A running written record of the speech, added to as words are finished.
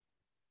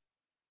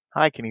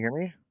Hi, can you hear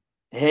me?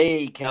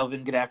 Hey,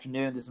 Kelvin, good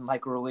afternoon. This is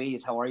Michael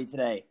Ruiz. How are you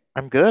today?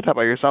 I'm good. How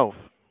about yourself?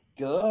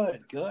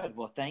 Good, good.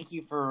 Well, thank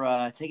you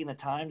for taking the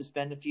time to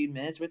spend a few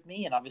minutes with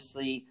me. And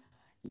obviously,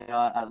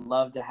 I'd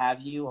love to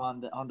have you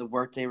on the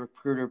Workday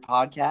Recruiter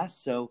podcast.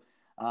 So,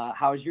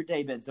 how has your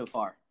day been so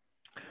far?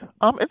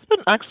 It's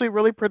been actually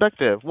really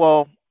productive.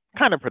 Well,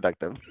 kind of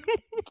productive.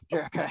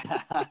 Sure. It's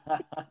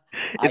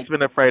I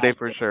been a Friday I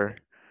for get sure.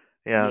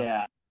 Yeah.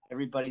 Yeah.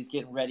 Everybody's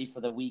getting ready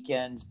for the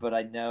weekend, but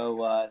I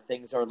know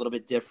things are a little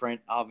bit different,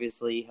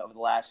 obviously, over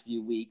the last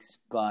few weeks.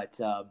 But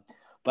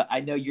I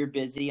know you're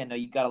busy. I know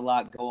you've got a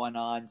lot going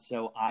on,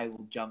 so I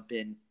will jump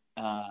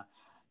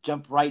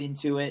right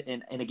into it.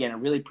 And again, I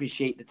really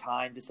appreciate the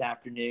time this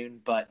afternoon.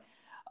 But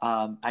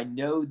I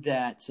know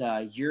that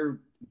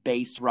you're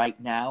based right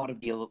now out of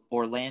the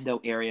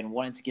Orlando area, and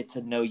wanted to get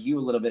to know you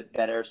a little bit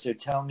better. So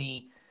tell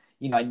me,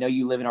 I know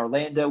you live in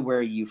Orlando. Where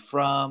are you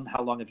from?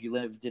 How long have you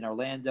lived in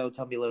Orlando?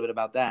 Tell me a little bit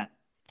about that.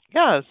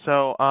 Yeah,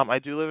 so I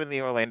do live in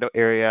the Orlando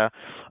area.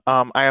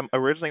 I am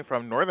originally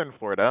from northern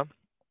Florida,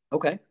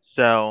 Okay.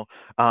 so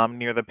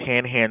near the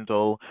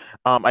Panhandle.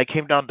 I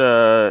came down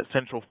to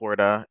Central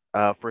Florida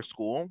for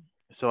school.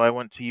 So I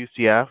went to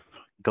UCF.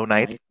 Go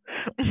Knights.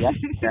 Nice. Yep,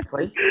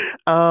 exactly.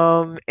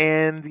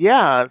 And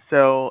yeah,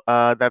 so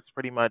that's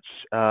pretty much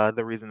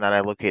the reason that I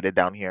located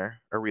down here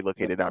or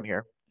relocated down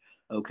here.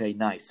 Okay,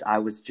 nice. I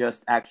was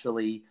just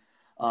actually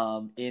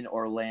in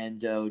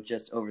Orlando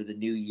just over the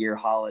New Year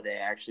holiday.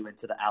 I actually went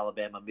to the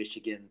Alabama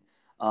Michigan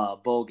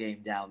bowl game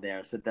down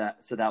there, so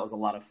that was a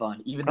lot of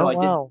fun. Oh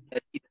wow.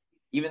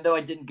 Even though I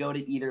didn't go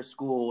to either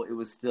school, it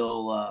was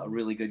still a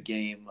really good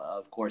game.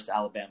 Of course,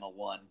 Alabama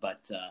won,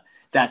 but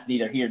that's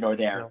neither here nor Yeah.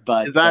 there.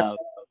 But Is that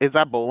is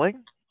that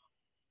bowling?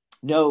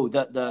 no,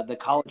 the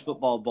college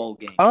football bowl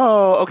game.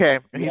 Oh, okay.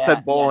 He Yeah,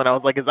 said bowl, yeah, and I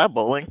was like, is that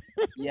bowling?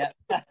 yeah.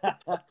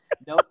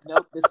 Nope,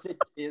 nope.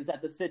 It was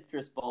at the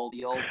Citrus Bowl,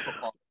 the old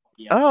football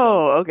stadium. So,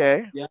 Oh,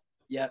 okay. yep,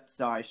 yep.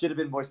 Sorry, should have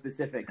been more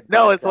specific,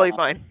 No, but it's totally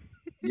fine.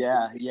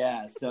 yeah,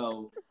 yeah.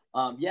 So,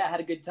 yeah, I had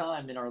a good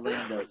time in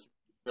Orlando.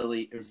 So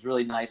it was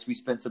really nice. We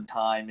spent some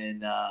time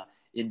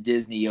in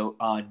Disney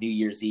on New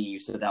Year's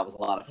Eve, so that was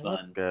a lot of Well,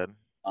 that's fun. good.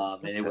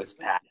 And That's it good. was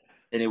packed.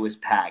 And it was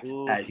packed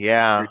Ooh, as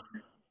yeah,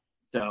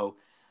 so.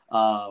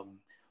 Um,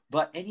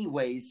 but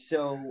anyways,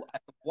 so I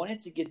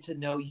wanted to get to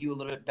know you a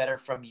little bit better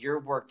from your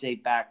Workday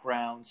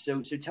background. So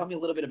tell me a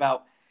little bit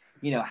about,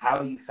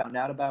 how you found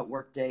out about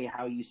Workday,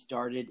 how you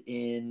started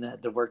in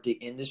the Workday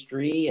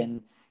industry,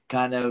 and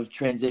kind of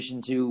transition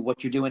to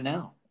what you're doing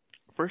now.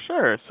 for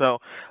sure. So,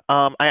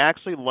 I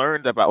actually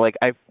learned about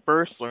I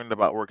first learned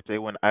about Workday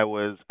when I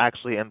was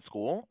actually in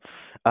school,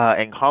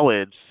 in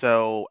college.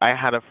 So I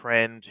had a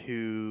friend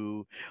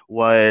who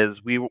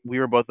we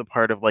were both a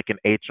part of like an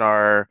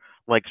HR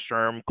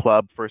SHRM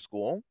club for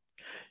school.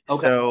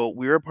 Okay. So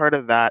we were part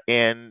of that,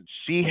 and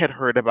she had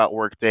heard about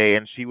Workday,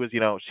 and she was,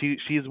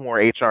 she's more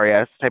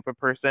HRS type of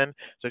person,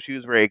 so she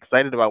was very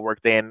excited about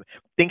Workday. And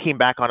thinking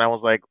back on, it, I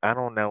was like, I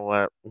don't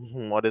know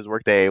what is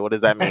Workday? What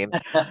does that mean?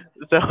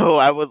 So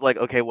I was like,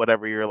 okay,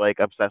 whatever. You're like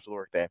obsessed with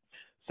Workday.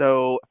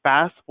 So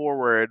fast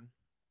forward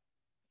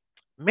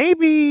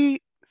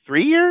maybe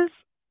 3 years,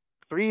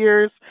 3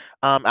 years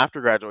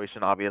after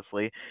graduation,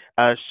 obviously,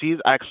 she's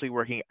actually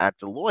working at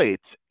Deloitte,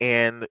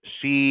 and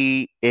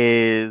she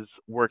is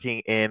working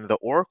in the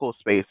Oracle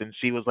space. And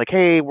she was like,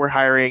 "Hey, we're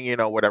hiring,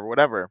 whatever,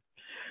 whatever."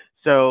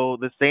 So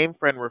the same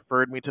friend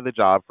referred me to the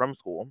job from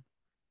school,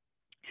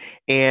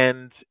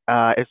 and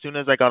as soon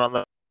as I got on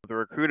the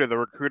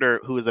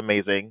recruiter who is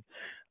amazing,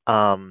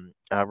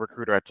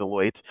 recruiter at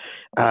Deloitte,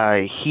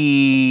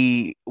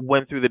 he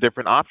went through the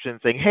different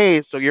options, saying,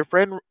 "Hey, so your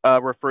friend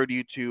referred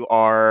you to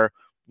our,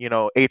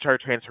 HR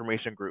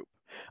transformation group.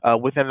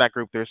 Within that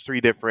group, there's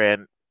three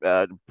different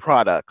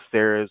products.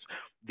 There's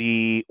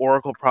the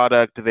Oracle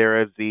product,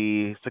 there is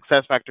the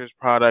SuccessFactors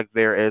product,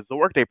 there is the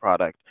Workday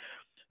product."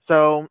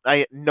 So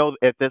I know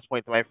at this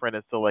point that my friend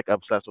is still like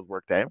obsessed with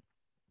Workday.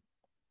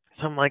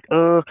 So I'm like,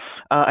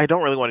 I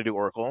don't really want to do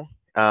Oracle.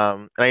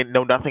 And I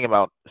know nothing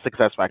about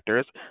success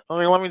factors. So I'm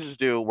like, let me just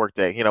do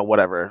Workday,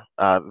 whatever.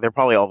 They're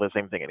probably all the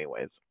same thing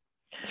anyways.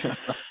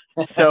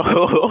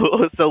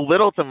 So, so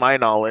little to my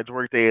knowledge,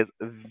 Workday is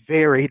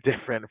very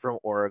different from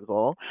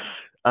Oracle.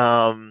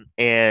 And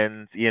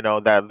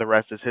that the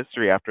rest is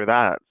history after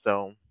that.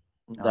 So,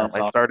 That's I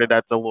awesome. started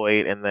at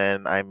Deloitte, and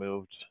then I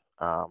moved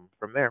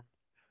from there.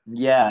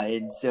 Yeah,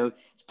 and so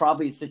it's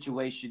probably a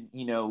situation,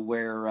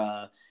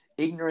 where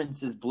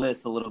ignorance is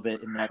bliss a little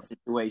bit in that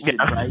situation,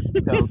 Yeah, right?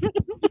 So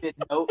you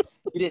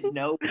didn't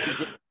know what you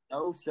didn't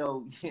know,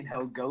 so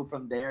go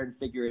from there and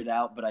figure it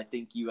out. But I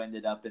think you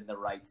ended up in the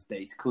right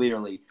space,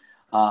 clearly,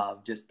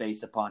 just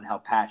based upon how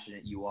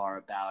passionate you are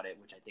about it,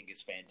 which I think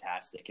is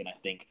fantastic. And I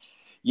think,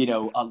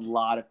 a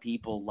lot of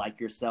people like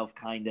yourself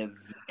kind of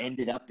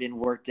ended up in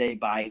Workday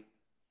by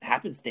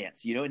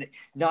happenstance, and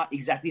not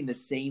exactly in the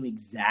same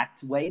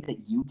exact way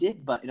that you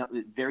did, but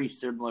very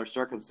similar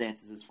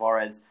circumstances as far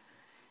as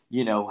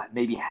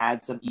maybe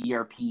had some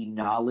ERP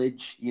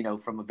knowledge,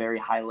 from a very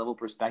high level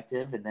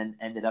perspective, and then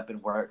ended up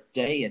in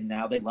Workday, and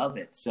now they love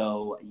it.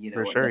 So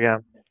for sure. Yeah.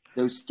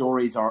 those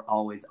stories are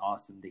always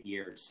awesome to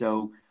hear.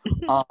 So,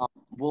 um,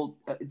 well,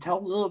 tell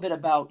a little bit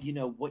about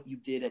what you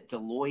did at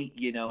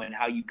Deloitte, and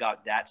how you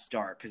got that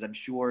start. Because I'm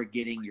sure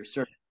getting your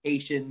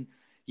certification,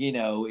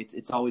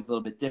 it's always a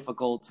little bit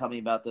difficult. Tell me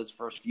about those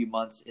first few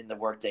months in the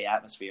Workday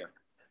atmosphere.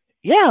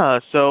 Yeah,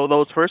 so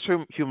those first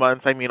few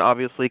months, I mean,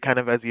 obviously, kind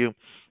of as you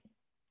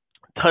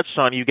touched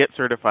on, you get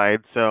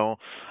certified. So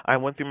I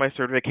went through my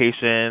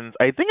certifications.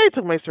 I think I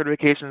took my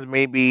certifications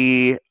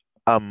maybe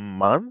a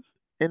month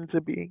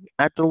into being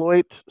at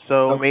Deloitte.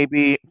 So Okay.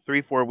 maybe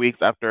 3, 4 weeks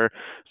after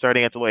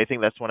starting at Deloitte, I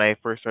think that's when I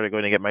first started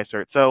going to get my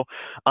cert. So,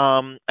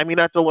 I mean,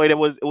 at Deloitte, it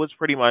was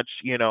pretty much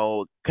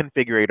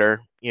configurator.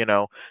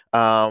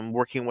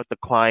 Working with the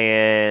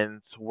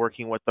clients,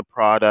 working with the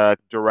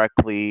product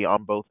directly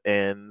on both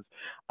ends.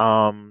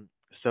 Um,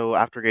 so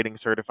after getting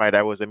certified,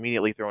 I was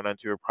immediately thrown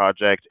into a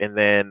project, and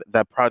then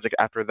that project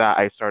after that,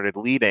 I started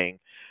leading.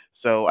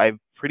 So I've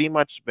pretty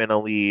much been a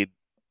lead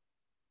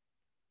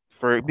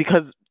for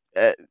because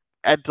at,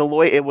 at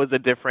Deloitte it was a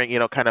different,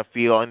 kind of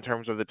feel in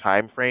terms of the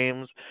time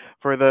frames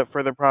for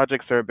the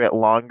projects are a bit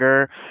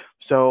longer.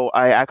 So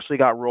I actually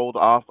got rolled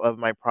off of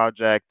my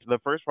project, the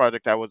first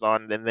project I was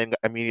on, and then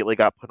immediately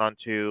got put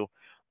onto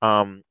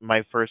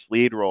my first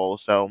lead role.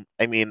 So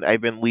I mean,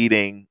 I've been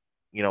leading,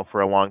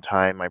 for a long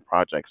time my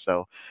project.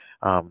 So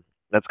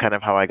that's kind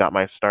of how I got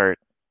my start.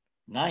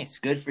 Nice,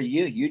 good for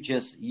you. You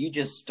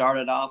just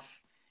started off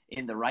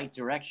in the right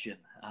direction,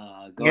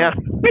 going Yeah.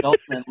 from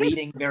consultant and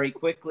leading very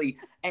quickly,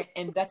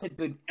 and that's a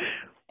good.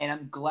 And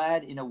I'm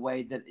glad in a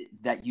way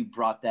that you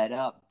brought that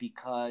up,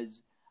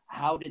 because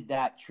how did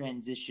that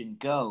transition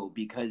go?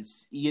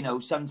 Because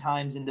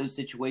sometimes in those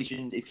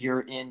situations, if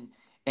you're in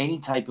any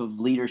type of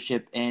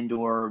leadership and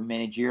or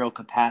managerial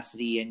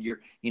capacity, and you're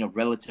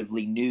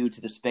relatively new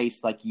to the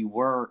space like you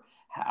were,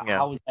 Yeah.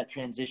 how was that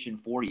transition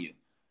for you?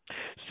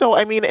 So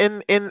I mean,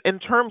 in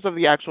terms of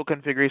the actual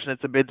configuration,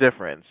 it's a bit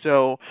different.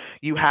 So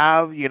you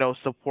have,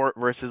 support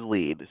versus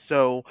lead.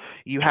 So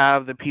you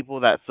have the people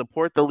that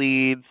support the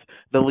leads.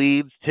 The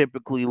leads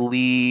typically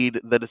lead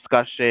the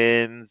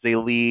discussions. They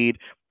lead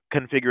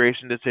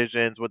configuration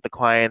decisions with the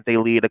client. They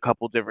lead a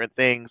couple different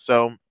things.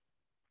 So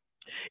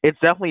it's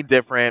definitely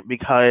different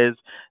because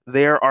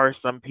there are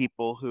some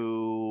people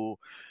who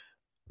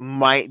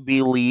might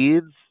be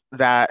leads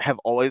that have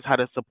always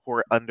had a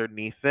support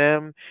underneath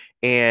them,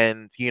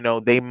 and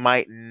they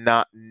might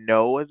not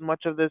know as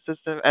much of the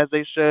system as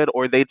they should,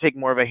 or they take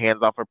more of a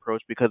hands-off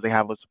approach because they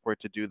have a support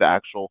to do the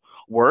actual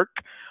work.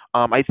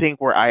 I think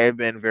where I have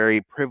been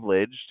very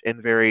privileged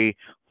and very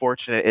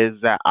fortunate is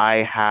that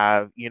I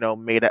have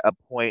made it a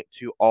point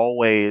to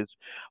always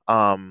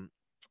um,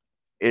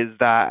 is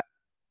that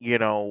you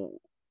know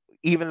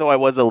even though I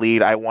was a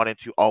lead, I wanted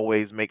to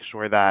always make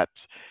sure that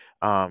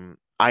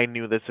I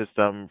knew the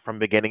system from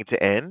beginning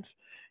to end,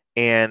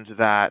 and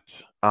that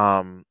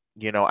I'm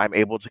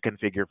able to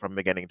configure from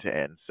beginning to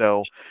end.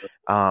 So,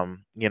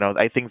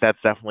 I think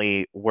that's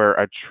definitely where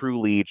a true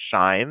lead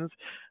shines.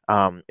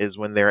 Is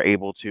when they're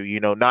able to,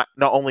 not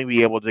only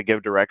be able to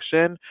give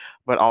direction,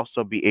 but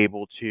also be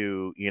able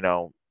to,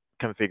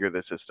 configure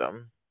the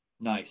system.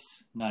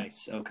 Nice,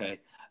 nice. Okay.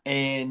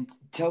 And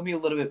tell me a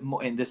little bit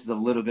more, and this is a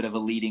little bit of a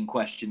leading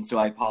question, so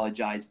I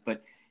apologize,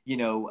 but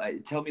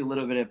tell me a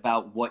little bit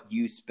about what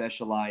you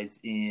specialize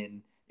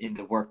in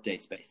the workday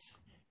space.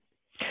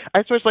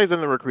 I specialize in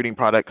the recruiting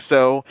product,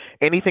 so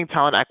anything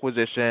talent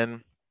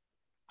acquisition,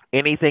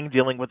 anything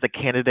dealing with the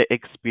candidate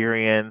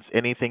experience,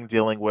 anything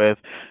dealing with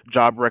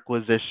job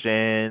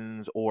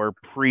requisitions or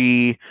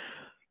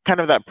kind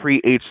of that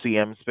pre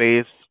HCM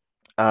space.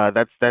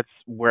 That's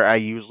where I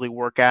usually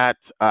work at.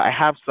 I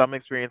have some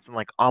experience in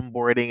like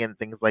onboarding and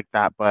things like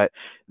that, but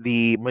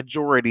the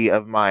majority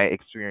of my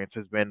experience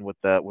has been with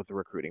the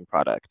recruiting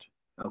product.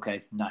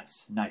 Okay,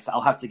 nice, nice.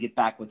 I'll have to get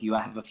back with you.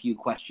 I have a few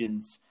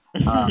questions.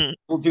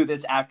 We'll do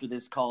this after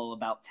this call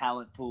about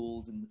talent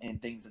pools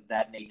and things of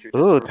that nature,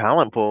 just Ooh, for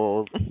talent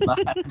pools. my,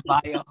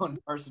 my own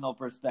personal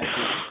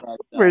perspective. But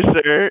For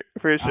sure,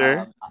 for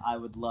sure. I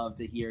would love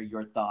to hear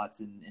your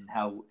thoughts and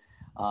how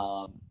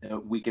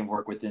we can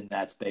work within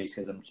that space,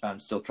 because I'm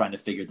still trying to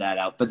figure that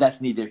out. But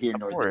that's neither here Of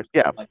nor there. course.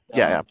 Yeah. But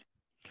Yeah,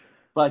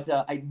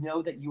 yeah. I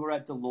know that you were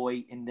at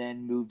Deloitte and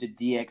then moved to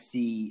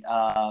DXC.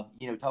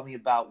 Tell me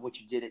about what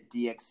you did at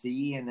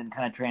DXC, and then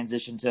kind of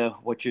transition to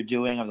what you're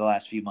doing over the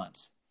last few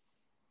months.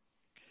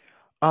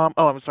 Oh,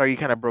 I'm sorry, you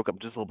kind of broke up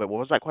just a little bit. What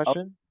was that Oh,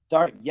 question?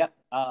 sorry. Yep.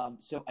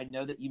 So I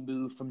know that you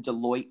moved from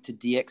Deloitte to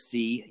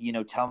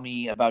DXC. Tell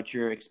me about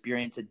your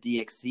experience at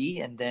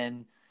DXC, and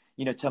then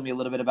tell me a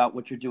little bit about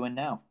what you're doing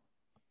now.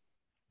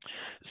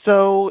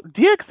 So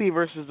DXC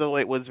versus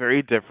Deloitte was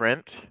very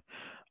different.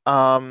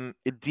 Deloitte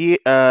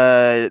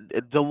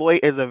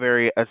is a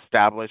very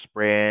established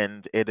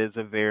brand. It is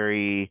a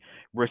very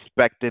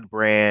respected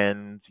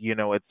brand.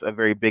 It's a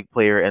very big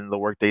player in the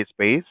Workday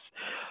space.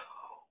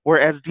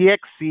 Whereas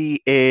DXC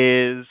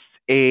is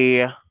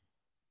a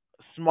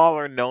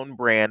smaller known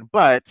brand,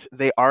 but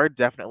they are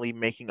definitely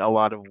making a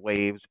lot of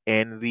waves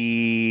in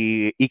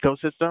the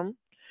ecosystem.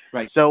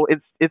 Right. So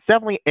it's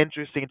definitely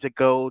interesting to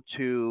go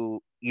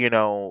to,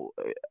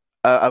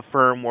 a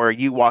firm where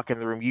you walk in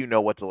the room, you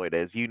know what Deloitte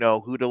is, you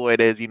know who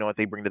Deloitte is, you know what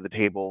they bring to the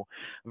table,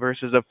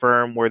 versus a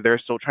firm where they're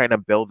still trying to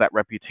build that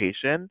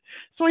reputation.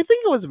 So I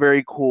think it was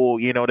very cool,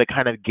 to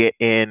kind of get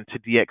into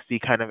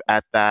DXC kind of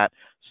at that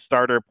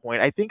starter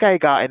point. I think I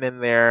gotten in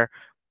there.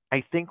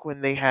 I think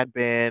when they had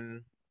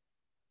been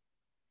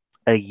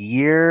a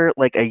year,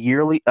 like a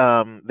yearly,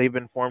 they've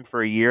been formed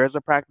for a year as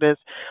a practice.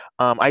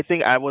 I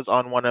think I was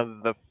on one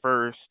of the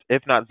first,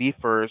 if not the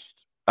first,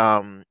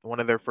 one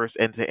of their first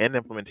end-to-end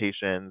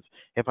implementations,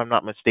 if I'm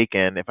not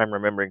mistaken, if I'm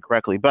remembering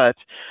correctly. But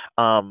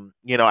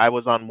I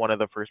was on one of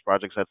the first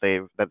projects that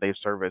they've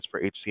serviced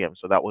for HCM,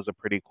 so that was a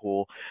pretty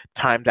cool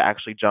time to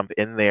actually jump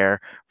in there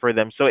for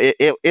them. So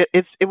it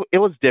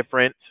was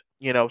different,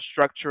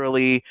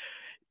 structurally.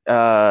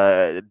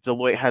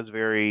 Deloitte has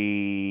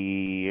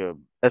very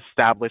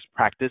established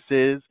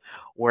practices,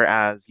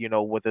 whereas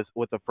with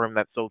a firm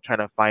that's still trying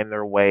to find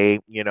their way,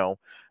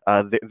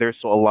 there's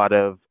still a lot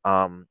of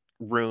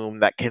room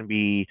that can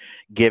be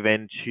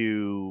given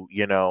to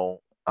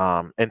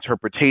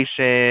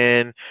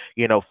interpretation,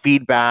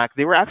 feedback.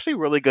 They were actually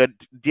really good.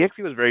 DXC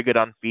was very good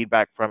on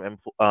feedback from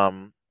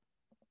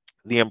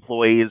the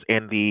employees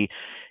and the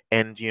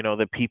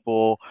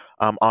people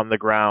on the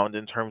ground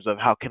in terms of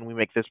how can we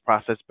make this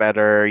process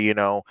better.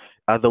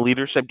 The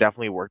leadership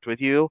definitely worked with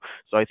you,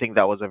 so I think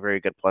that was a very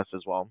good plus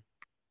as well.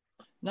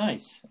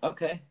 Nice.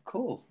 Okay,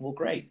 cool. Well,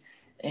 great.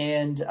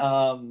 And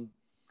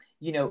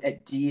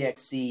at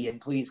DXC,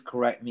 and please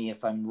correct me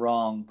if I'm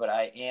wrong, but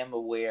I am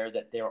aware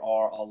that there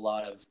are a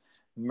lot of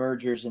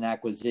mergers and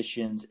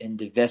acquisitions and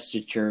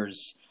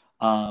divestitures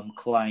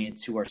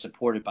clients who are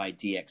supported by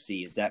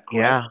DXC. Is that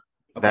correct? Yeah,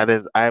 Okay. that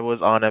is. I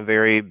was on a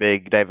very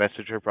big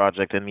divestiture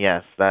project, and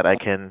yes, that I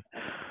can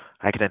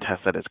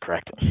attest that is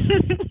correct.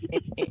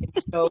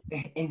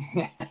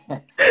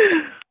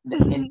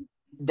 And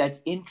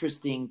that's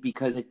interesting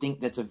because I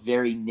think that's a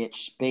very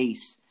niche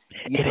space.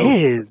 It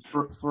is.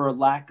 For a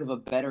lack of a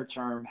better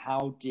term,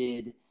 how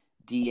did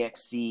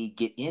DXC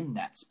get in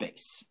that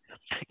space?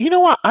 You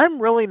know what?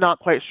 I'm really not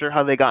quite sure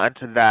how they got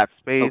into that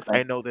space. Okay.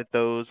 I know that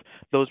those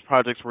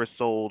projects were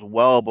sold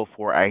well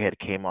before I had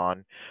came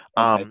on.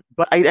 Okay.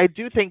 But I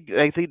do think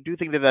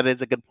that that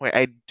is a good point.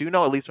 I do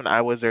know at least when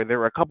I was there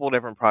were a couple of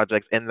different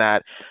projects in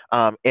that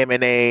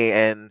M&A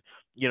and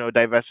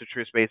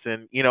divestiture space,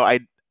 and I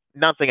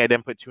not saying I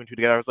didn't put two and two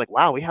together. I was like,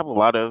 wow, we have a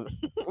lot of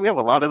we have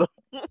a lot of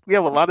we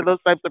have a lot of those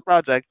types of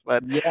projects.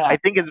 But Yeah. I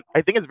think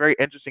it's very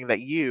interesting that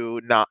you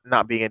not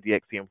being a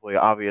DXC employee,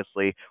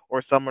 obviously,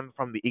 or someone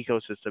from the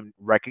ecosystem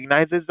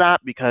recognizes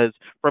that, because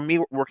for me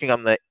working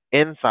on the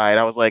inside,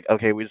 I was like,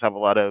 okay, we just have a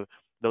lot of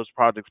those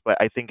projects, but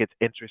I think it's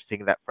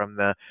interesting that from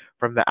the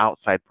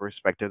outside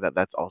perspective that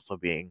that's also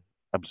being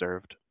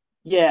observed.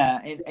 Yeah,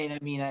 and I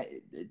mean,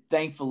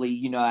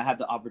 thankfully, I have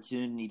the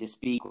opportunity to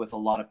speak with a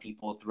lot of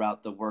people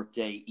throughout the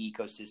Workday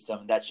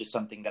ecosystem. That's just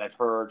something that I've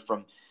heard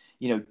from,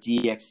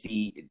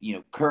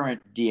 DXC,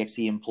 current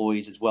DXC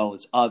employees as well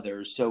as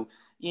others. So,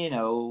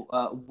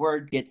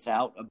 word gets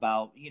out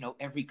about,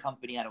 every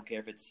company. I don't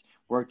care if it's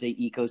Workday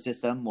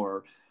ecosystem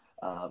or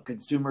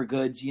consumer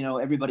goods.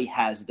 Everybody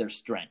has their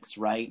strengths,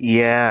 right? And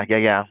so, Yeah, yeah,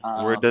 yeah.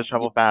 Word um, does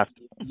travel fast.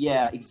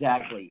 yeah,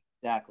 exactly.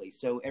 Exactly.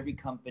 So every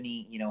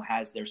company,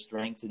 has their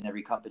strengths and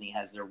every company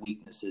has their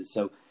weaknesses.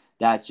 So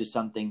that's just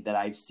something that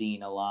I've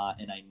seen a lot.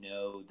 And I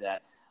know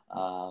that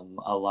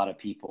a lot of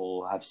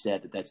people have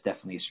said that that's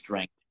definitely a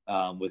strength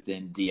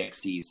within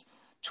DXC's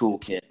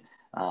toolkit.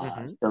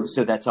 Hmm.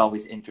 So that's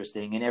always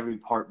interesting. And every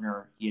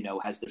partner,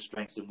 has their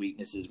strengths and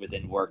weaknesses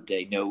within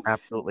Workday. No,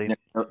 Absolutely.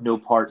 no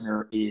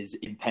partner is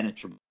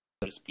impenetrable,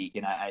 so to speak.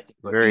 And I think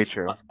Very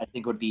true.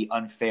 it would be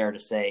unfair to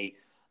say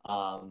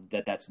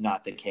that that's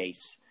not the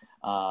case,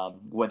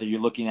 whether you're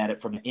looking at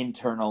it from an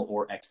internal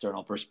or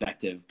external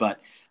perspective. But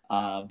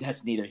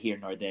that's neither here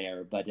nor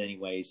there. But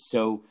anyways,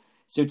 so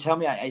tell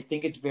me, I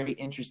think it's very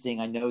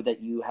interesting. I know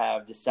that you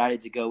have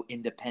decided to go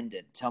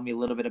independent. Tell me a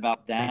little bit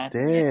about I that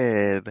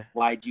and did.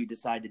 why did you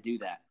decide to do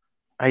that?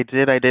 I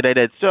did.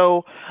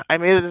 So I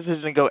made a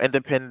decision to go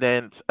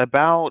independent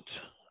about,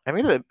 I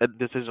made a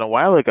decision a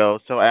while ago.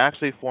 So I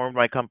actually formed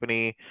my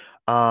company,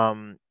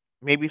 um,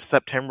 maybe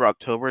September,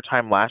 October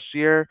time last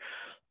year.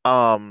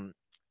 Um,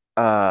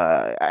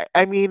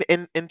 I mean,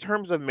 in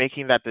terms of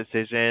making that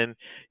decision,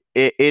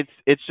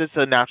 it's just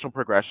a natural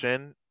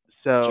progression.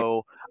 Sure.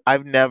 So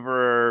I've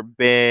never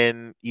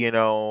been,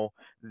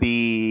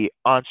 the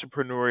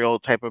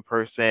entrepreneurial type of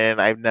person.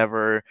 I've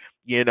never,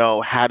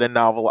 had a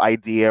novel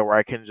idea where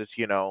I can just,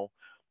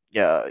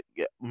 yeah,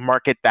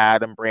 market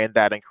that and brand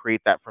that and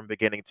create that from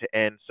beginning to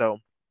end. So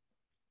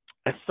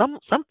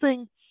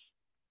something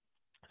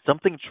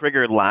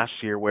triggered last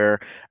year where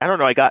I don't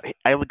know, I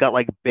got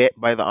like bit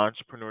by the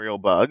entrepreneurial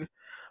bug.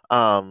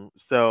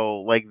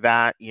 So like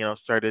that,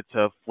 started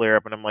to flare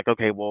up, and I'm like,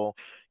 okay, well,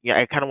 yeah,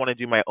 I kind of want to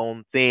do my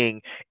own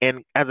thing.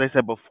 And as I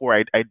said before,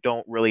 I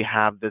don't really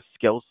have the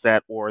skill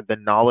set or the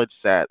knowledge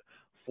set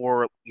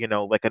for,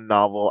 like a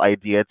novel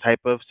idea type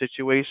of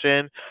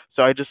situation.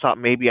 So I just thought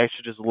maybe I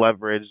should just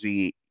leverage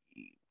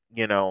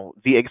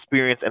the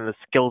experience and the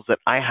skills that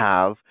I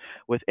have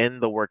within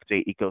the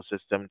Workday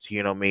ecosystem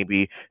to,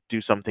 maybe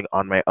do something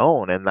on my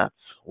own. And that's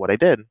what I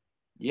did.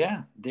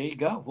 Yeah, there you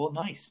go. Well,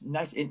 nice,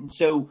 nice. And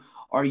so,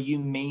 are you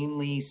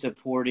mainly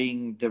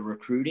supporting the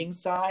recruiting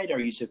side?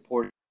 Are you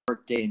supporting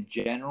Workday in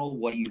general?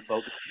 What are you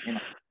focusing in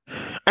on?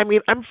 I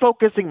mean, I'm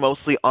focusing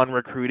mostly on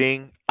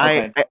recruiting.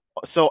 Okay,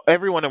 So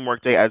everyone in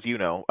Workday, as you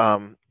know,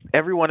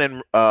 everyone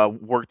in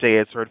Workday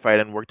is certified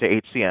in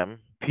Workday HCM.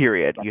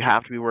 Period. You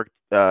have to be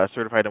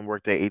certified in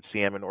Workday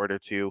HCM in order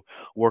to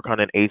work on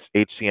an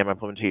HCM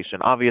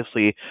implementation.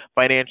 Obviously,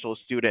 financial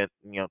student,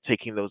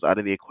 taking those out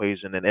of the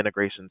equation, and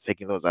integrations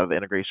taking those out of the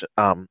integration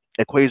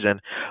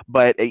equation.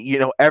 But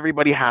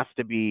everybody has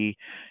to be,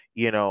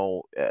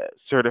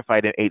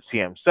 certified in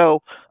HCM.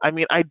 So I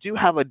mean, I do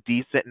have a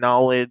decent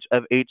knowledge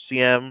of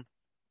HCM.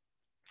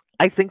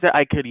 I think that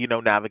I could,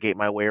 navigate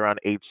my way around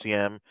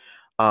HCM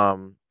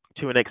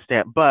to an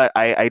extent, but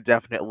I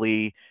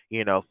definitely,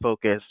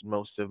 focus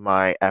most of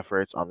my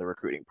efforts on the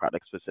recruiting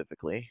product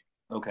specifically.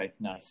 okay,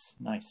 nice,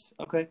 nice.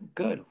 Okay,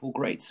 good. Well,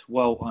 great.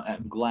 Well,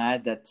 I'm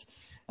glad that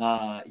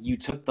you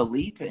took the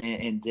leap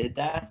and did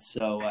that.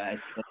 So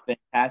that's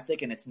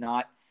fantastic. And it's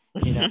not,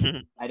 you know,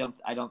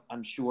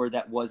 I'm sure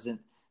that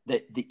wasn't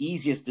the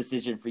easiest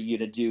decision for you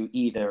to do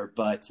either.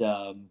 But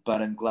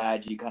I'm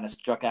glad you kind of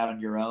struck out on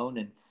your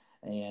own,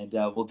 and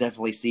we'll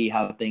definitely see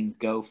how things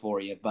go for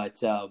you.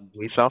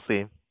 We shall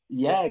see.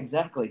 Yeah,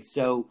 exactly.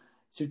 So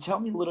tell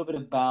me a little bit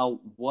about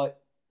what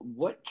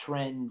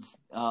trends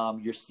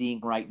you're seeing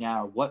right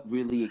now, or what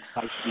really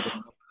excites you,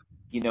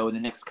 in the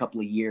next couple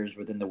of years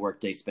within the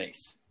Workday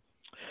space.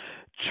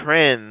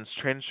 Trends.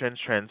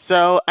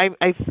 So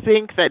I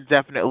think that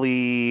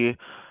definitely,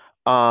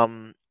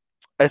 um,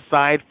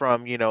 aside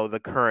from the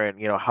current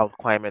health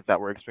climate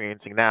that we're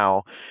experiencing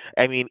now,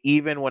 I mean,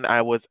 even when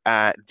I was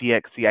at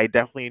DXC, I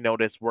definitely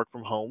noticed work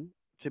from home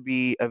to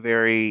be a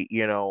very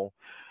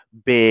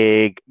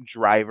big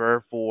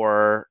driver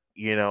for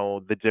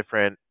the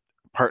different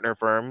partner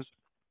firms.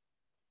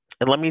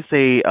 And let me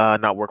say,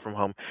 not work from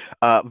home,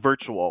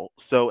 virtual.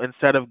 So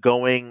instead of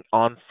going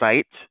on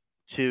site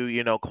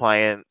to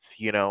clients,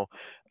 you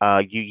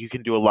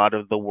can do a lot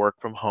of the work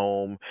from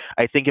home.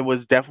 I think it was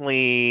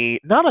definitely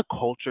not a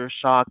culture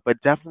shock,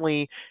 but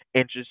definitely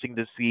interesting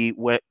to see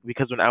what,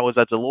 because when I was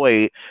at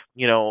Deloitte,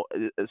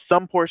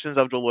 some portions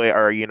of Deloitte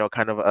are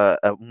kind of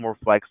a more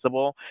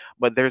flexible,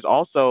 but there's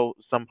also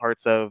some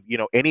parts of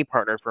any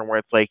partner firm where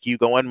it's like you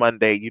go on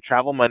Monday, you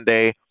travel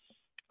Monday,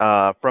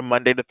 from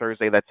Monday to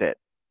Thursday, that's it.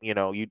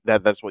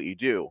 That's what you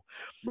do.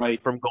 Right.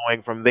 From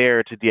going from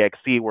there to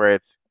DXC, where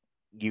it's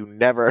you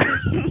never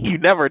you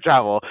never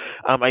travel.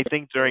 I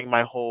think during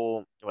my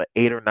whole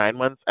 8 or 9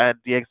 months at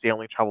DXC, I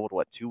only traveled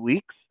 2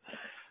 weeks.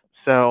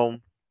 So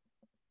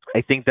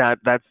I think that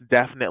that's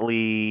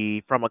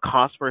definitely from a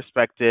cost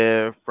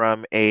perspective,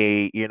 from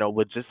a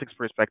logistics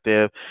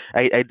perspective.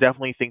 I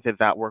definitely think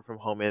that work from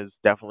home is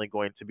definitely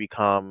going to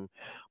become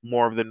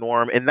more of the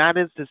norm, and that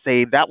is to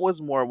say that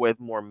was more with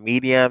more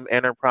medium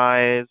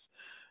enterprise.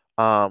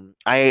 I'm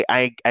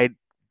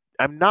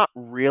not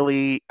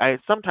really. I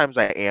sometimes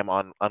I am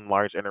on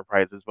large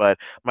enterprises, but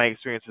my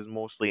experience is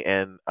mostly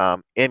in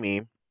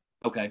Emmy.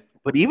 Okay.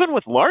 But even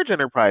with large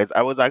enterprise,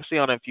 I was actually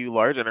on a few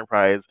large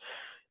enterprise.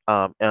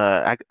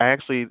 I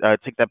actually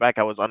take that back.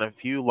 I was on a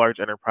few large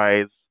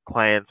enterprise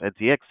clients at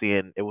DXC,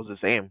 and it was the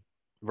same,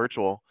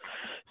 virtual.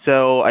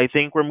 So I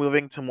think we're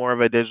moving to more of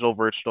a digital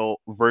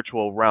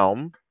virtual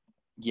realm.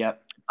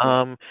 Yep.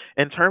 In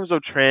terms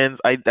of trends,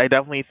 I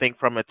definitely think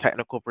from a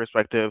technical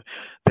perspective,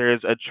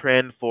 there's a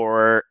trend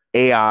for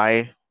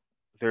AI,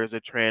 there's a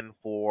trend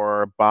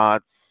for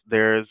bots,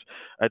 there's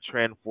a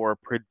trend for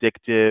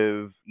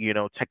predictive,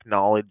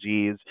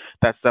 technologies.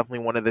 That's definitely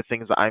one of the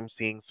things that I'm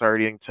seeing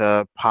starting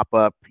to pop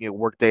up.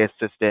 Workday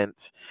Assistant,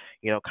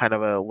 kind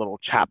of a little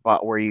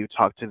chatbot where you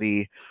talk to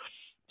the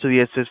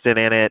assistant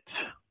in it,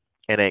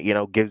 and it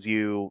gives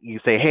you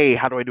say, hey,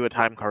 how do I do a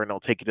time card, and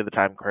it'll take you to the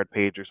time card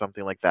page or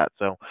something like that.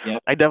 So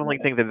Yep. I definitely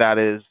think that that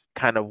is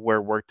kind of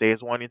where Workday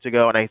is wanting to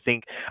go, and I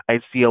think I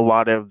see a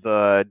lot of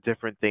the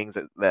different things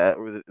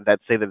that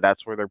say that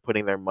that's where they're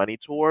putting their money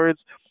towards.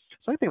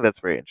 So I think that's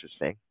very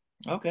interesting.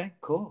 Okay.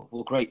 Cool.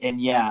 Well, great.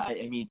 And yeah,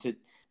 I mean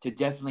to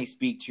definitely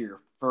speak to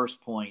your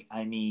first point.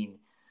 I mean,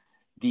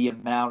 the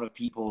amount of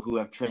people who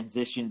have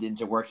transitioned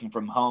into working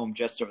from home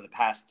just over the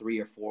past 3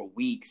 or 4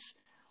 weeks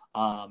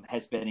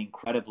has been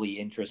incredibly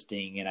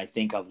interesting. And I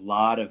think a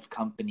lot of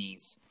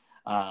companies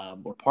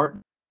or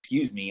partners,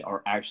 excuse me,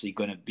 are actually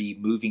going to be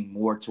moving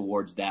more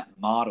towards that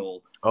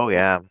model Oh over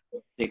yeah.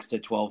 6 to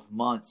 12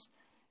 months,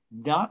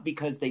 not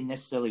because they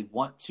necessarily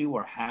want to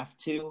or have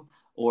to,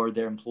 or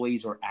their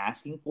employees are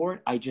asking for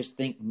it. I just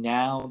think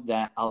now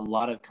that a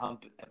lot of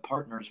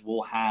partners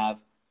will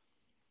have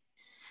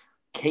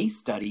case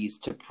studies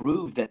to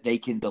prove that they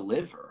can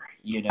deliver,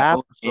 and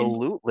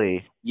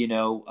Absolutely.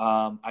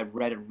 I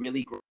read a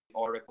really great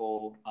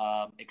article.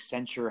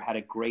 Accenture had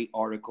a great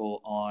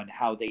article on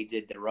how they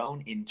did their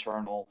own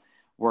internal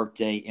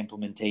Workday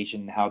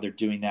implementation and how they're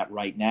doing that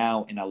right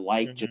now. And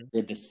Alight just Hmm.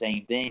 did the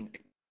same thing.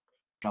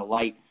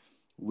 Alight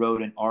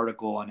wrote an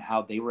article on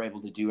how they were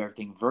able to do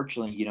everything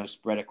virtually,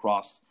 spread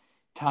across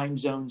time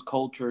zones,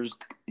 cultures,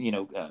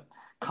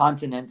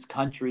 continents,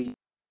 countries,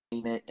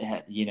 name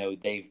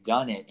it, they've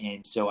done it.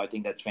 And so I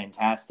think that's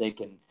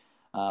fantastic. And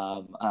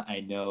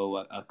I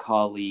know a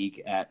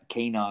colleague at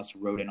KNOS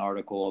wrote an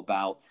article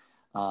about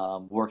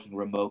working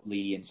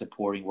remotely and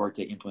supporting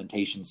Workday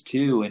implementations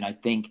too. And I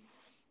think,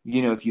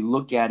 if you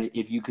look at it,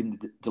 if you can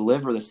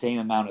deliver the same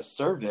amount of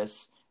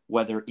service,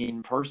 whether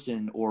in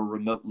person or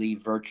remotely,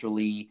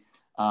 virtually,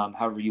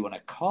 however you want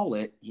to call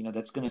it,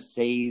 that's going to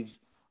save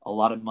a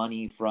lot of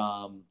money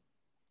from,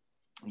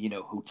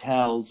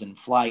 hotels and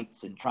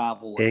flights and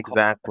travel and cost,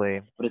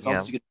 Exactly. but it's Yeah.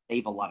 also going to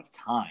save a lot of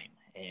time.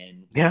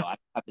 And, Yeah, I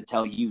have to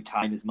tell you,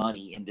 time is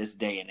money in this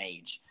day and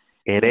age.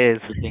 it is.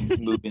 Everything's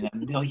moving a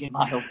million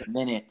miles a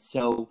minute.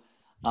 So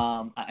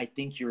I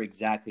think you're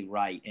exactly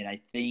right. And I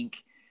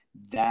think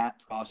that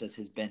process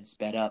has been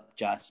sped up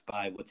just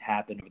by what's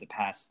happened over the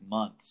past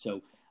month.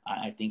 So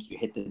I think you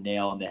hit the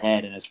nail on the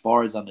head. And as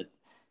far as on the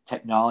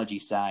technology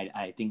side,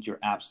 I think you're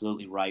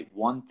absolutely right.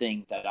 One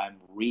thing that I'm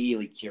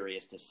really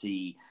curious to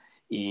see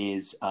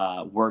is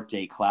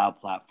Workday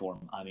Cloud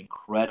Platform. I'm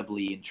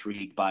incredibly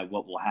intrigued by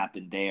what will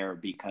happen there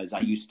because I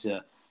used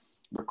to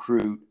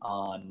recruit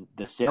on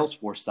the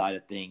Salesforce side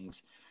of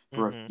things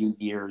for a Mhm. few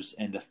years,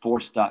 and the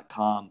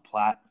Force.com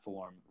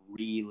platform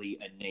really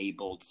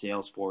enabled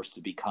Salesforce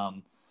to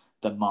become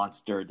the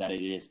monster that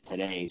it is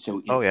today.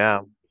 So Oh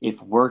yeah.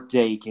 if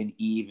Workday can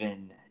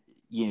even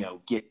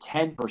get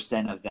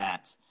 10% of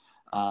that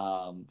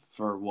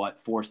for what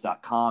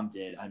Force.com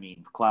did, I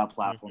mean, cloud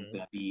platform is Mhm.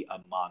 going to be a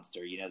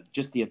monster.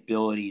 Just the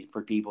ability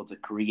for people to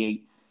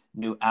create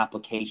new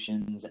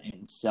applications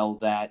and sell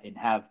that, and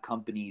have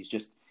companies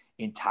just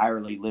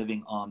entirely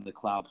living on the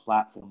cloud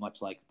platform,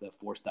 much like the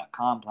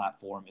Force.com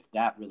platform. If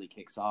that really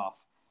kicks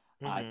off,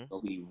 I think Mhm.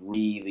 it'll be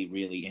really,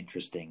 really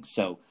interesting.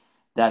 So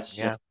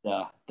Yeah.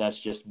 that's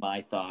just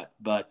my thought.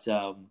 But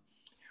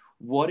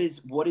what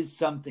is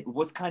something?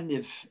 What's kind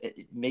of,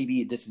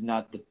 maybe this is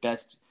not the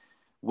best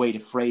way to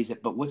phrase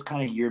it, but what's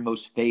kind of your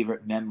most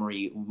favorite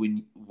memory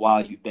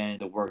while you've been in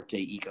the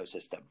Workday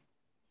ecosystem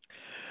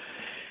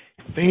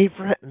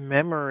Favorite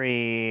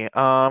memory.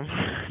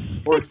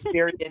 or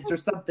experience or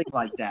something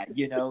like that?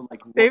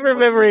 Like Favorite what?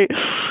 memory.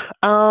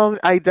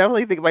 I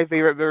definitely think my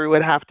favorite memory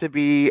would have to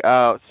be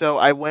so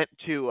I went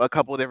to a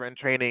couple different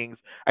trainings.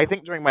 I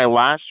think during my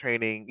last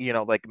training,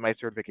 like my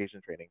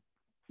certification training.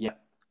 Yeah.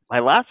 My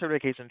last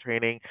certification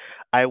training,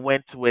 I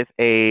went with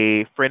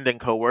a friend and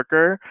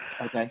coworker.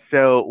 Okay.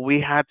 So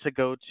we had to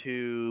go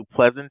to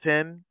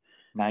Pleasanton.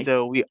 Nice.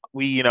 So we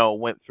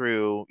went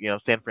through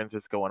San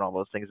Francisco and all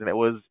those things, and it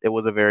was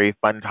a very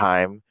fun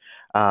time,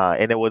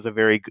 and it was a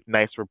very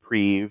nice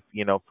reprieve,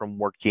 from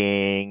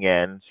working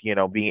and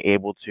being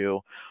able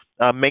to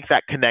make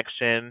that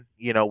connection,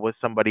 with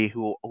somebody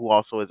who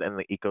also is in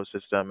the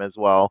ecosystem as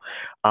well,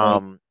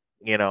 Right.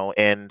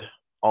 and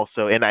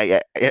also and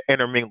I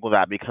intermingle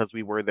that because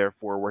we were there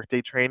for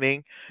workday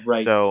training,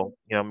 Right. so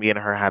me and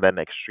her had an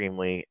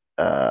extremely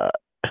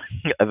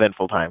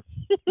eventful time.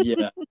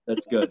 Yeah,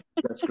 that's good.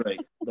 That's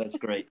great. That's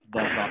great.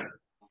 That's awesome.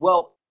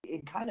 Well,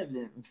 in kind of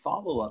in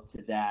follow up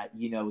to that,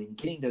 in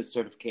getting those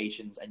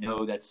certifications, I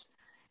know that's,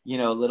 a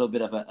little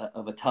bit of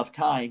a tough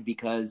time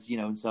because,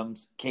 in some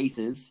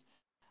cases,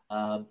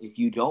 if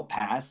you don't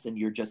pass and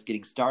you're just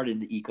getting started in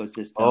the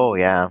ecosystem, Oh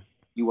yeah.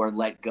 you are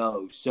let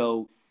go.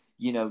 So,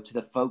 to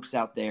the folks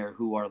out there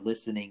who are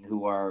listening,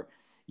 who are,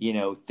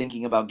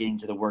 thinking about getting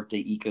to the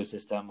Workday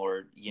ecosystem,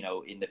 or,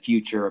 in the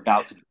future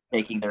about to be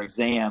taking their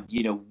exam,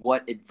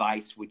 what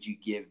advice would you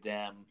give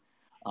them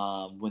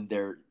when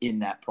they're in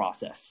that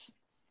process?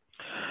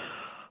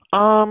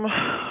 Um,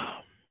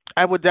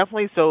 I would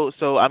definitely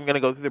so I'm gonna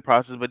go through the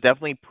process, but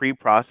definitely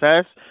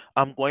pre-process.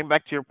 Going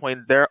back to your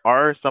point, there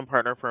are some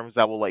partner firms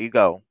that will let you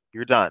go.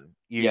 You're done.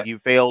 You Yeah, you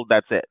failed.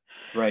 That's it.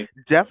 right,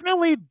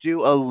 Definitely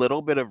do a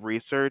little bit of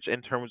research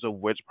in terms of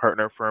which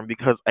partner firm,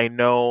 because I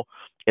know,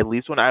 at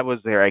least when I was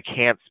there, I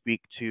can't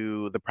speak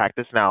to the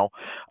practice now,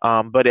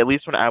 but at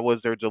least when I was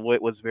there,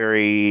 Deloitte was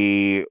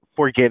very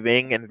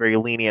forgiving and very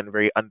lenient,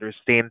 very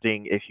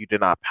understanding if you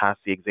did not pass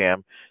the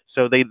exam.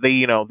 So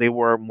they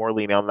were more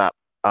lenient on that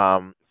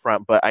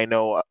front. But I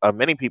know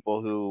many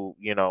people who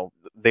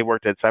they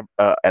worked at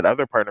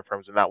other partner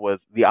firms, and that was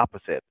the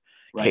opposite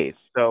right, case.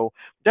 So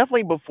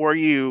definitely before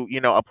you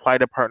apply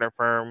to partner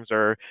firms,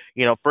 or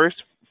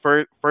first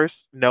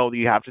know that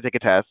you have to take a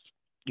test.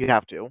 You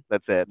have to.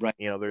 That's it. right,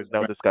 There's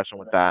no discussion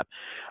with that.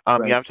 You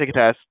right, have to take a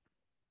test.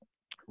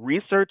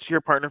 Research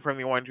your partner firm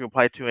you're wanting to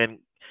apply to, and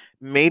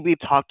maybe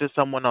talk to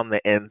someone on the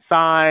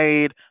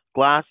inside,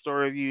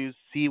 Glassdoor reviews,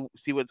 see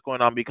what's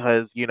going on,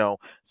 because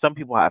some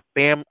people have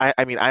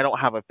I mean, I don't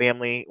have a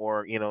family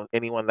or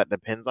anyone that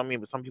depends on me,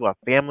 but some people have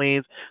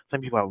families,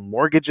 some people have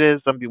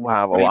mortgages, some people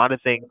have a right. lot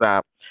of things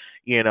that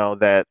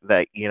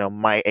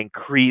might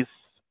increase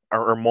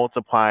or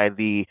multiply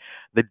the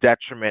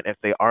detriment if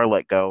they are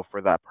let go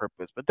for that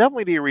purpose. But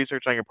definitely do your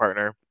research on your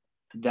partner.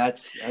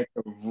 That's a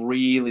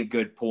really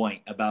good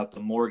point about the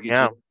mortgages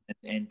Yeah.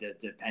 and the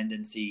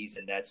dependencies,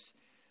 and that's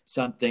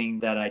something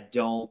that I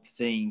don't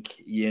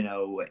think,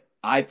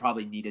 I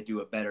probably need to do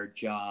a better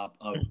job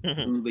of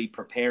truly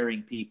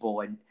preparing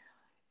people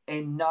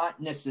and not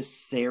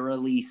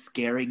necessarily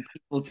scaring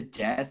people to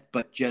death,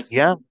 but just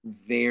Yeah.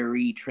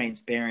 very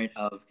transparent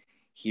of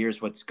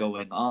here's what's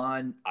going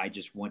on. I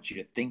just want you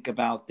to think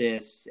about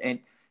this. And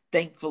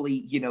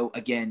thankfully,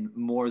 again,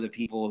 more of the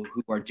people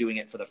who are doing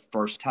it for the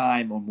first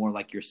time or more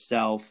like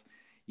yourself,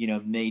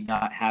 may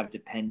not have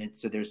dependents.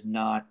 So there's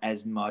not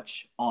as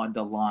much on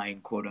the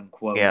line, quote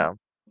unquote, Yeah.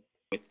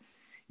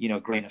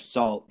 grain of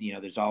salt.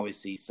 There's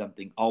obviously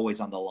something always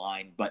on the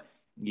line, but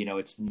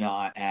it's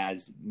not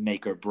as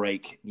make or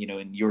break.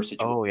 In your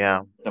situation, Oh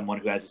yeah. someone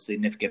who has a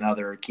significant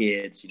other,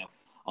 kids,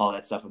 all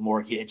that stuff, a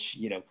mortgage,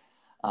 Yeah.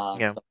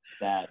 stuff like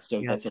that. So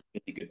Yeah. that's a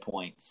really good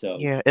point. So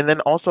Yeah, and then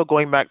also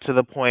going back to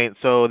the point,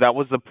 so that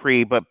was the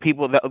pre, but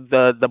people,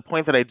 the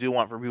point that I do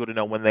want for people to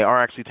know when they are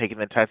actually taking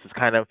the test is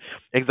kind of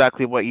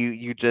exactly what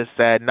you just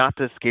said, not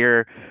to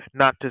scare,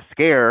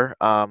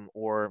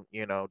 or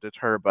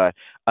deter, but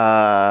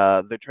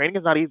the training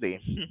is not easy.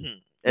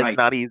 It's right,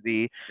 not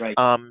easy. right,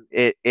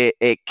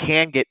 It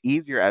can get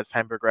easier as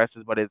time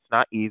progresses, but it's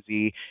not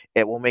easy.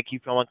 It will make you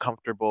feel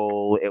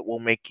uncomfortable. It will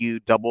make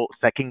you double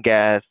second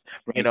guess.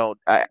 right,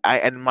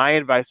 And my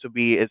advice would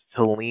be is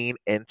to lean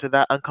into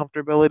that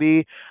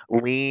uncomfortability,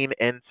 lean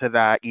into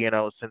that,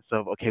 sense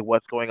of, okay,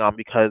 what's going on?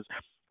 Because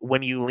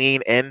when you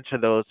lean into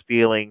those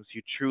feelings,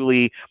 you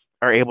truly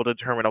are able to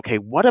determine, okay,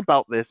 what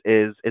about this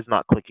is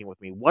not clicking with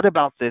me? What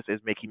about this is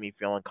making me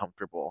feel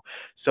uncomfortable?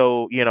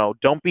 So,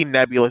 don't be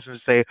nebulous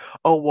and say,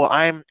 oh, well,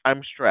 I'm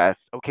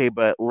stressed. Okay,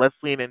 but let's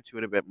lean into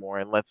it a bit more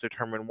and let's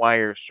determine why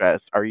you're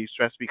stressed. Are you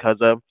stressed because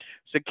of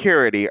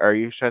security? Are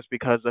you stressed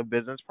because of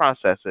business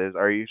processes?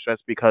 Are you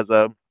stressed because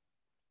of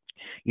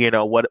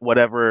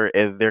whatever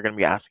is they're going to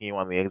be asking you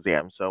on the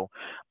exam? So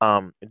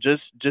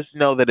just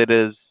know that it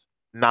is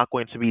not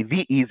going to be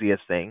the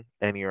easiest thing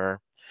in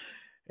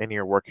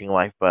your working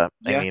life, but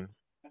I yeah, mean,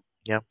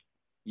 yeah,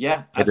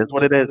 yeah. it is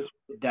what it is.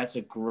 That's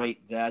a great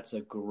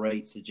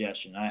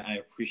suggestion. I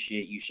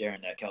appreciate you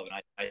sharing that, Kelvin.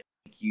 I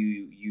think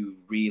you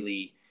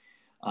really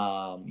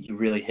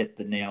hit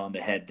the nail on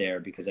the head there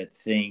because I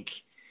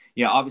think,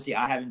 obviously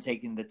I haven't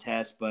taken the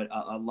test, but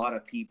a lot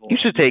of You people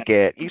should take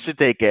it. You should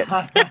take it.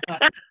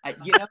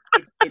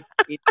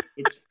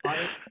 it's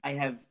funny.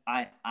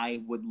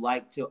 I would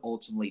like to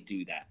ultimately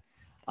do that.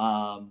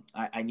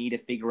 I need to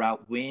figure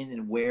out when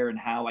and where and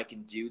how I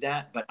can do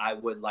that, but I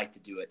would like to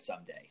do it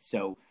someday.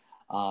 So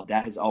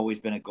that has always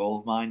been a goal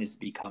of mine is to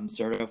become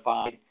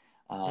certified.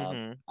 Um,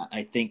 Mhm.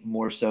 I think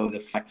more so the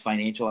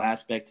financial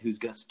aspect, who's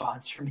going to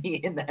sponsor me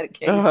in that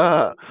case.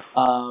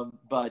 I'll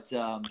But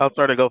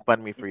start a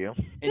GoFundMe for you.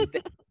 and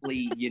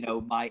thankfully,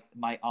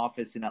 my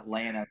office in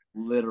Atlanta,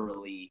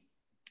 literally,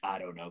 I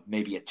don't know,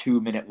 maybe a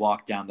 2-minute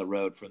walk down the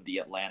road from the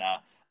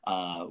Atlanta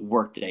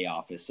Workday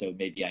office. So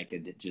maybe I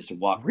could just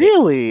walk there.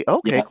 Really?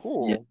 Okay, Yeah, yeah.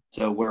 cool.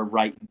 So we're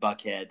right in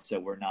Buckhead, so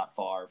we're not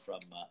far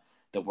from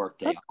the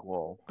Workday That's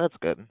cool. That's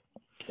good.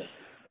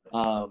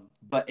 office.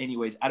 But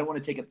anyways, I don't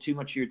want to take up too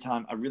much of your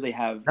time. I really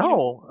have,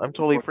 No, I'm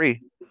totally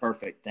free.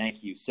 perfect.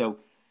 Thank you. So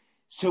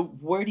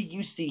where do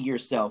you see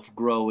yourself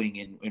growing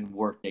in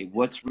Workday?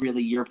 What's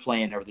really your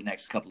plan over the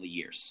next couple of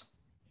years?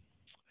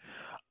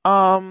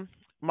 Um,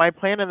 my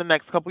plan in the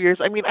next couple years,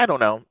 I mean, I don't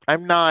know.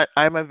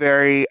 I'm a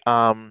very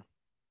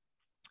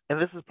and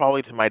this is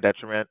probably to my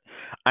detriment.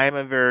 I'm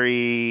a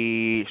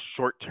very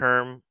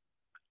short-term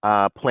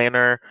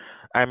planner.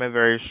 I'm a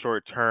very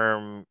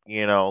short-term,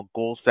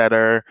 goal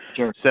setter.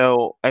 Sure.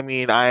 So, I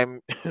mean,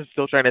 I'm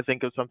still trying to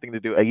think of something to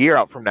do a year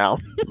out from now.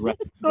 Right.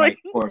 So I Right.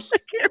 Of course.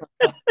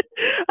 can't,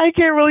 I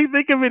can't really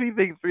think of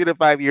anything 3 to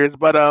 5 years,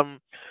 but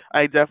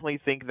I definitely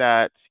think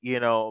that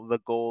the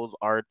goals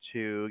are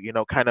to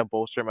kind of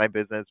bolster my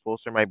business,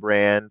 bolster my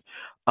brand.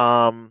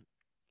 Um,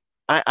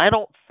 I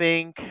don't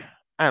think.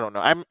 I don't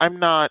know. I'm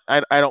not. I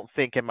don't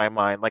think in my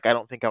mind. Like I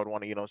don't think I would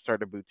want to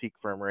start a boutique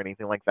firm or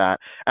anything like that.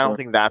 I don't Sure.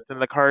 think that's in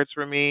the cards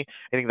for me.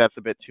 I think that's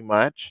a bit too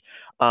much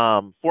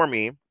for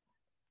me.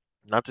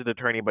 Not to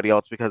deter anybody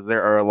else, because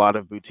there are a lot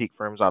of boutique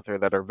firms out there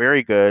that are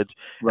very good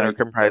and are Right.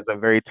 comprised of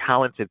very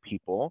talented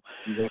people.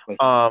 Exactly.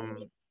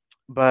 Um,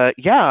 but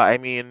yeah, I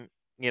mean,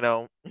 you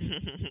know,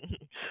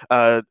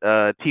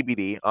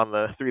 TBD on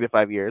the 3 to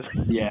 5 years.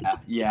 Yeah.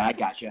 Yeah. I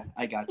got you.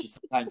 I got you.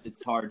 Sometimes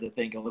it's hard to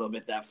think a little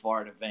bit that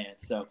far in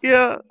advance. So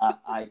Yeah.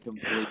 I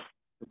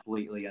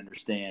completely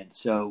understand.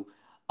 So,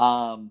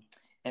 um,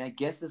 and I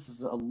guess this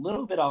is a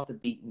little bit off the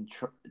beaten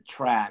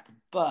track,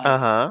 but Uh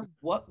huh.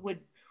 what would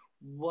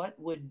what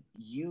would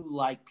you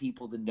like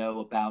people to know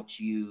about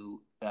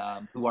you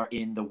who are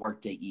in the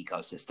Workday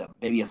ecosystem?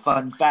 Maybe a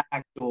fun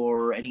fact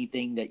or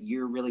anything that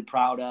you're really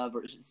proud of,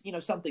 or just,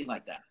 something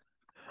like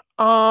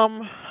that.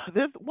 Um,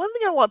 there's one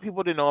thing I want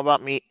people to know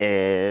about me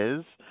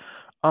is,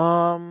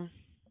 um,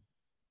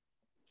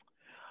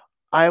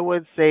 I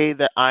would say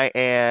that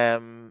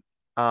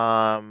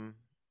um,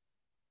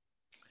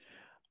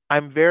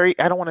 I'm very.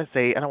 I don't want to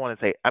say. I don't want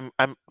to say.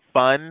 I'm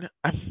fun.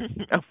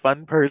 I'm a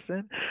fun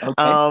person. Okay.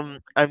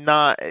 I'm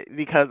not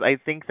because I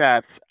think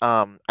that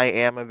I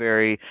am a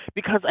very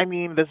because I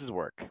mean this is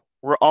work.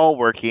 We're all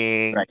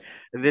working. Right.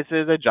 This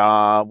is a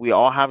job. We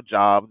all have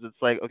jobs.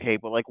 It's like okay,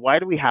 but like why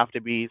do we have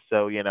to be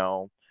so,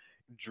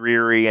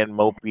 dreary and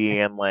mopey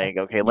and like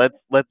okay, Yeah.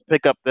 let's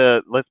pick up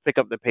the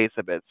pace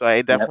a bit. So I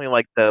Yep. definitely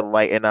like to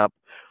lighten up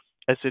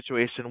a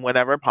situation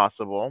whenever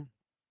possible,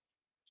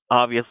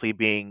 obviously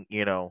being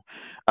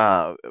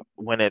uh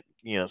when it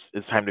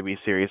is time to be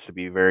serious, to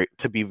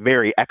be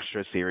very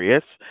extra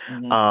serious,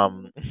 Hmm.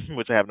 um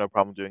which I have no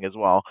problem doing as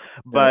well.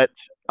 Sure. But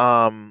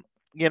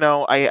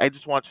I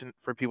just want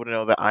for people to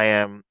know that I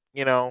am,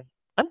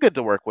 I'm good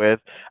to work with.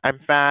 I'm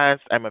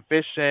fast, I'm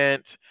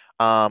efficient,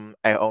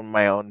 I own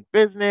my own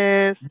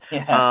business.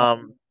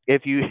 Yeah.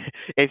 If you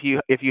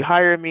if you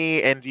hire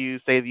me and you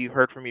say that you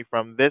heard from me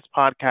from this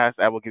podcast,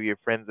 I will give you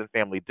a friends and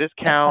family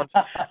discount.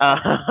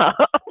 uh,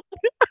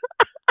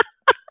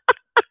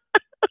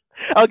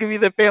 I'll give you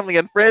the family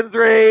and friends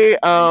rate.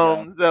 There you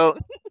go. So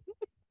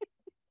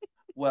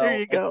there Well,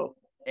 you go.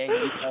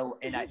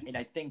 and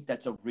I think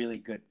that's a really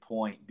good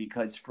point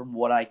because from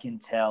what I can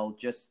tell,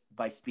 just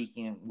by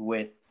speaking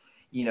with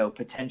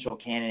potential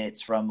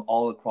candidates from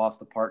all across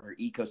the partner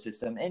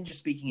ecosystem, and just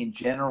speaking in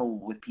general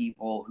with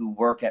people who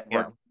work at Yeah,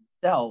 work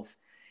itself,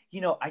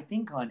 I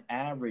think on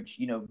average,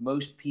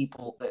 most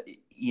people,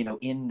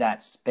 in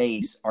that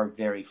space are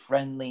very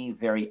friendly,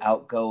 very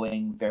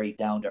outgoing, very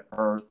down to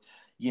earth.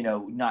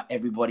 Not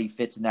everybody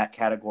fits in that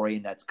category,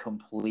 and that's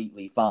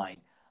completely fine.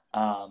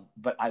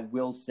 But I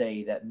will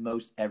say that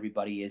most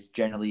everybody is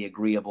generally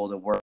agreeable to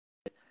work,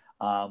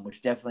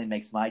 which definitely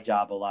makes my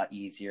job a lot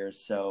easier. that's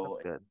So,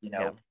 good. you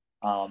Yeah,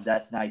 know,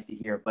 that's nice to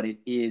hear. But it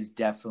is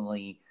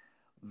definitely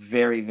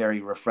very,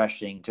 very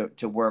refreshing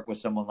to work with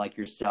someone like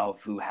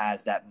yourself who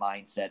has that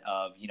mindset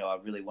of, I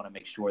really want to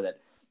make sure that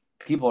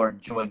people are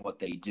enjoying what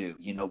they do.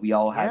 yeah. We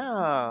all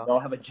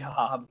have a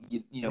job.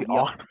 We We all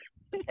all,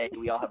 pay,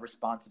 we all have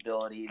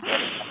responsibilities,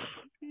 whether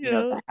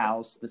yeah, the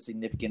house, the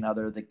significant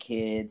other, the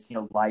kids,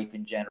 life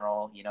in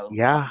general.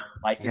 yeah,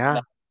 Life is yeah.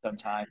 messy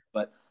sometimes,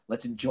 but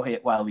let's enjoy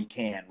it while we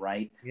can,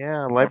 right?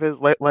 Yeah, life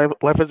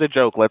is a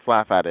joke. Let's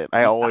laugh at it.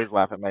 I Yeah. always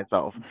laugh at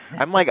myself.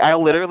 I'm like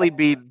I'll literally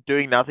be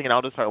doing nothing and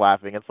I'll just start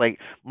laughing. It's like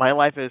my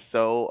life is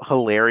so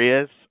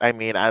hilarious. I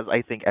mean, as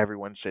I think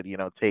everyone should,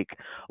 take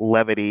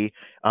levity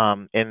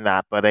in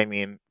that. But I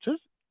mean,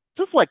 just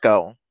let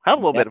go. Have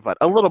a little Yeah. bit of fun.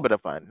 A little bit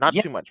of fun. Not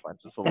Yeah. too much fun,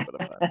 just a little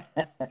bit of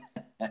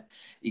fun.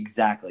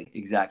 Exactly.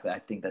 Exactly. I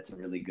think that's a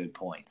really good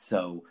point.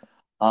 So,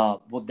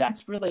 well,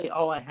 that's really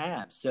all I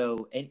have.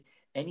 So,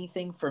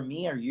 anything for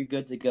me? Are you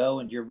good to go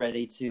and you're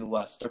ready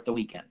to start the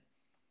weekend?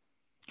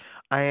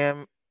 I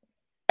am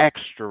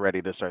extra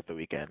ready to start the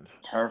weekend.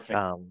 Perfect.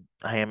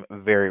 I am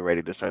very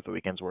ready to start the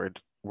weekend's words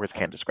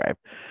can't describe.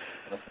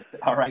 Perfect.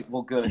 All right.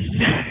 Well, good.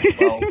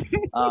 Well,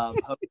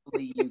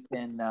 hopefully you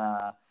can,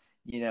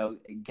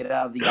 get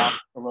out of the office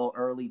a little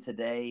early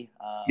today.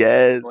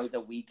 Yes, Enjoy the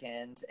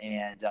weekend,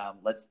 and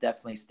let's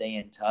definitely stay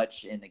in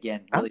touch. And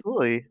again, really,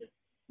 absolutely.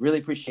 really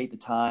appreciate the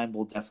time.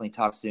 We'll definitely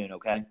talk soon.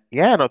 Okay.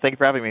 Yeah, no, thank you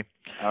for having me.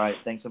 All right.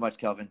 Thanks so much,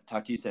 Kelvin.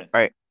 Talk to you soon. All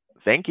right.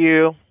 Thank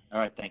you. All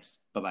right. Thanks.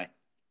 Bye bye.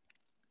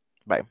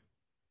 Bye.